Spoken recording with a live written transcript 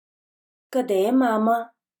Къде е мама?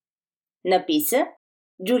 Написа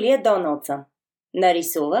Джулия Доналдсън.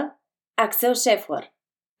 Нарисува Аксел Шефлър.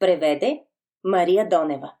 Преведе Мария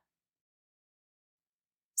Донева.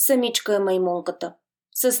 Самичка е маймунката.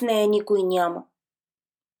 С нея никой няма.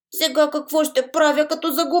 Сега какво ще правя,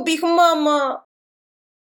 като загубих мама?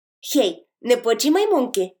 Хей, не плачи,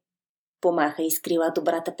 маймунке! Помаха изкрила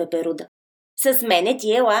добрата Пеперуда. С мене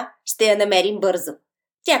ти ела, ще я намерим бързо.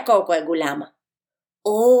 Тя колко е голяма?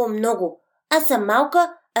 О, много. Аз съм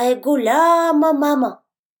малка, а е голяма мама.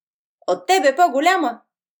 От тебе по-голяма?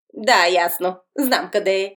 Да, ясно. Знам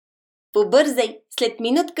къде е. Побързай, след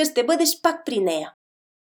минутка ще бъдеш пак при нея.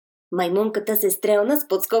 Маймунката се стрелна с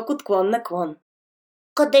подскок от клон на клон.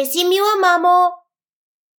 Къде си, мила мамо?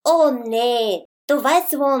 О, не, това е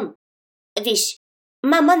слон. Виж,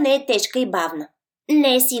 мама не е тежка и бавна.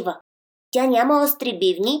 Не е сива. Тя няма остри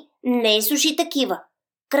бивни, не е с уши такива.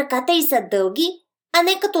 Краката й са дълги, а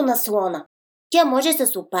не като на слона. Тя може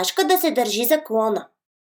с опашка да се държи за клона.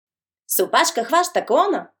 С опашка хваща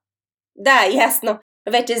клона? Да, ясно.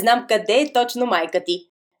 Вече знам къде е точно майка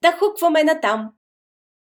ти. Да хукваме натам.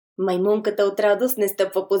 Маймунката от радост не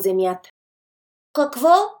стъпва по земята.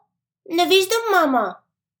 Какво? Не виждам мама.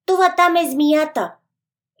 Това там е змията.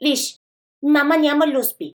 Виж, мама няма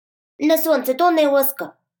люспи. На слънцето не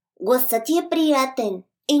лъска. Гласът ти е приятен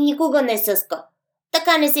и никога не съска.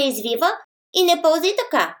 Така не се извива и не пълзи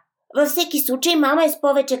така. Във всеки случай мама е с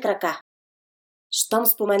повече крака. Щом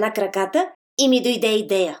спомена краката и ми дойде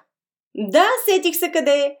идея. Да, сетих се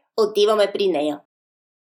къде е. Отиваме при нея.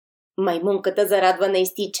 Маймунката зарадвана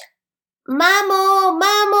изтича. Мамо,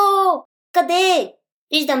 мамо! Къде е?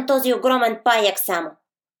 Виждам този огромен паяк само.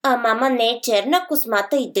 А мама не е черна,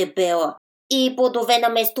 космата и дебела. И плодове на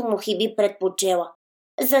место мухиби предпочела.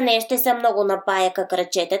 За нея ще са много на паяка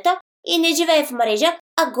крачетата и не живее в мрежа,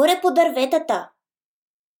 а горе по дърветата.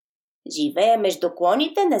 Живее между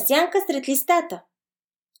клоните на сянка сред листата.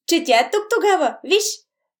 Че тя е тук тогава, виж,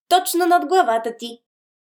 точно над главата ти.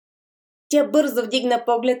 Тя бързо вдигна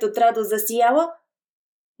поглед, от радост засияла,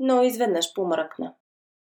 но изведнъж помръкна.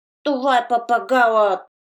 Това е папагалът.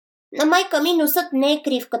 На майка ми носът не е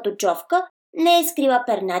крив като човка, не е с крила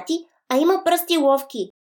пернати, а има пръсти ловки.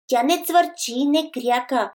 Тя не цвърчи, не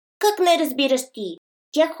кряка. Как не разбираш ти?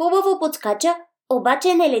 Тя хубаво подскача,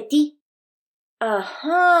 обаче не лети.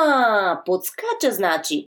 Аха, подскача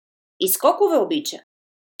значи. И скокове обича.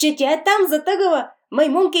 Че тя е там затъгала.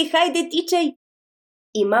 Маймунке, хайде, тичай.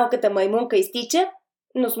 И малката маймунка изтича,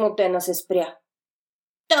 но смутена се спря.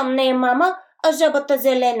 Там не е мама, а жабата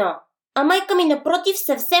зелена. А майка ми напротив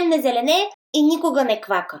съвсем не зеленее и никога не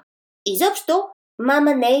квака. Изобщо,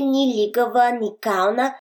 мама не е ни лигава, ни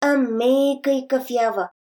кална, а мека и кафява.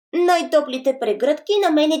 Най-топлите прегръдки на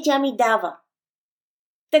мене тя ми дава.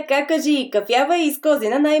 Така кажи, кафява и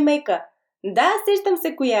изкозина най-мека. Да, сещам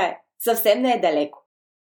се коя е. Съвсем не е далеко.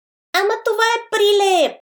 Ама това е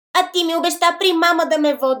Прилеп. А ти ми обеща при мама да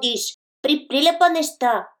ме водиш. При Прилепа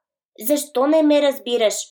неща. Защо не ме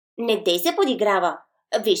разбираш? Не дей се подиграва.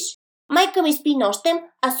 Виж, майка ми спи нощем,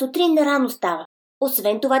 а сутрин рано става.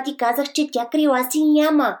 Освен това ти казах, че тя крила си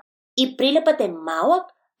няма. И Прилепът е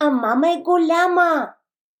малък, а мама е голяма.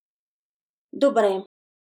 Добре.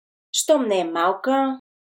 Щом не е малка...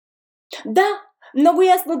 Да, много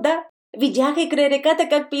ясно да. Видяха и край реката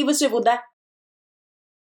как пиваше вода.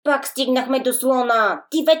 Пак стигнахме до слона.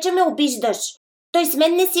 Ти вече ме обиждаш. Той с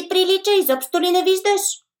мен не си прилича, изобщо ли не виждаш?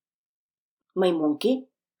 Маймунки,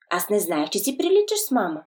 аз не знаех, че си приличаш с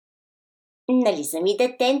мама. Нали съм и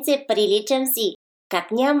детенце, приличам си.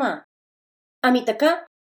 Как няма? Ами така.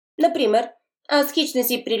 Например, аз хич не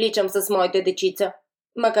си приличам с моите дечица,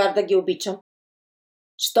 макар да ги обичам.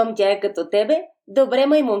 Щом тя е като тебе, добре,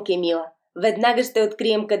 маймунке мила. Веднага ще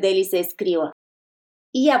открием къде ли се е скрила.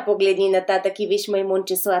 И я погледни нататък и виж,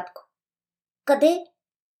 маймунче сладко. Къде?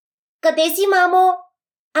 Къде си, мамо?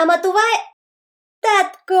 Ама това е...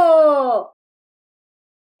 Татко!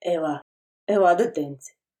 Ела,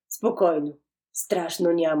 детенце. Спокойно.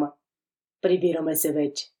 Страшно няма. Прибираме се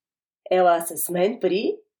вече. Ела с мен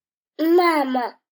при... Мама.